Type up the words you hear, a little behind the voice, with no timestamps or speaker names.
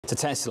To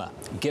Tesla,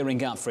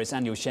 gearing up for its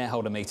annual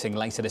shareholder meeting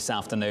later this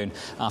afternoon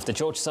after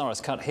George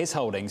Soros cut his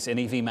holdings in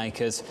EV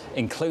makers,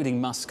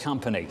 including Musk's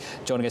company.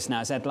 Joining us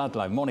now is Ed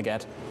Ludlow. Morning,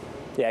 Ed.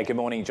 Yeah, good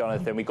morning,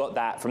 Jonathan. We got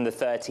that from the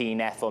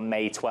 13F on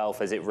May 12th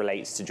as it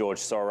relates to George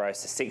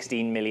Soros, a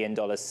 $16 million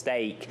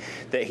stake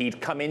that he'd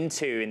come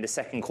into in the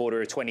second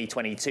quarter of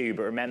 2022.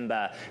 But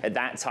remember, at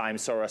that time,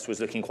 Soros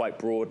was looking quite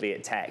broadly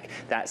at tech.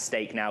 That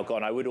stake now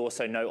gone. I would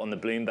also note on the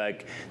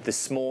Bloomberg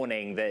this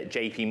morning that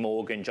JP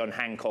Morgan, John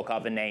Hancock,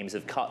 other names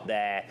have cut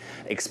their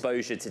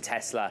exposure to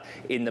Tesla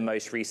in the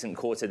most recent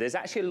quarter. There's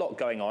actually a lot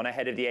going on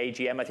ahead of the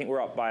AGM. I think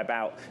we're up by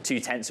about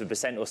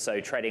 0.2% or so,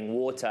 treading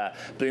water.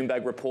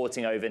 Bloomberg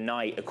reporting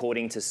overnight,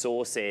 according to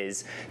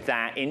sources,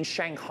 that in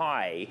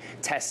Shanghai,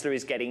 Tesla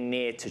is getting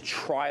near to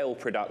trial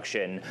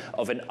production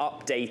of an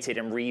updated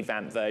and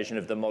revamped version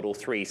of the Model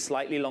 3,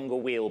 slightly longer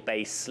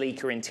wheelbase,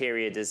 sleeker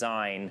interior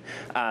design,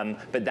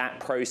 but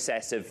that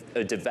process of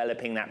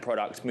developing that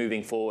product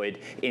moving forward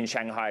in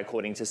Shanghai,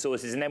 according to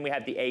sources. And then we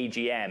have the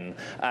AGM.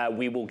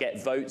 We will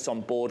get votes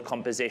on board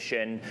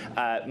composition,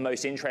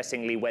 most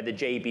interestingly, whether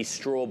J.B.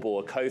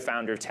 Straubel, a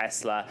co-founder of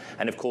Tesla,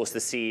 and of course the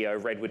CEO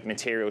of Redwood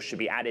Materials, should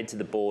be added to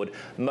the board.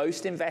 Most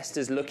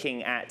investors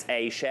looking at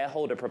a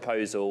shareholder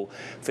proposal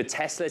for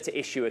Tesla to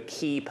issue a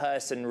key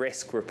person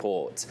risk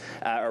report,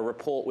 a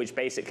report which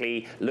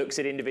basically looks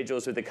at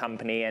individuals with the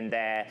company and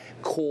their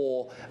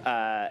core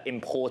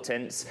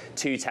importance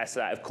to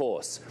Tesla, of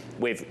course,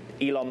 with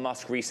Elon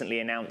Musk recently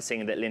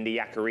announcing that Linda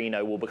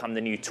Yaccarino will become the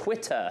new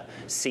Twitter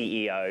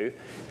CEO.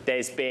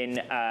 There's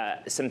been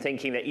some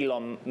thinking that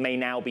Elon may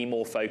now be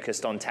more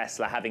focused on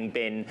Tesla, having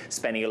been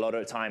spending a lot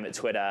of time at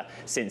Twitter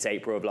since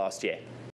April of last year.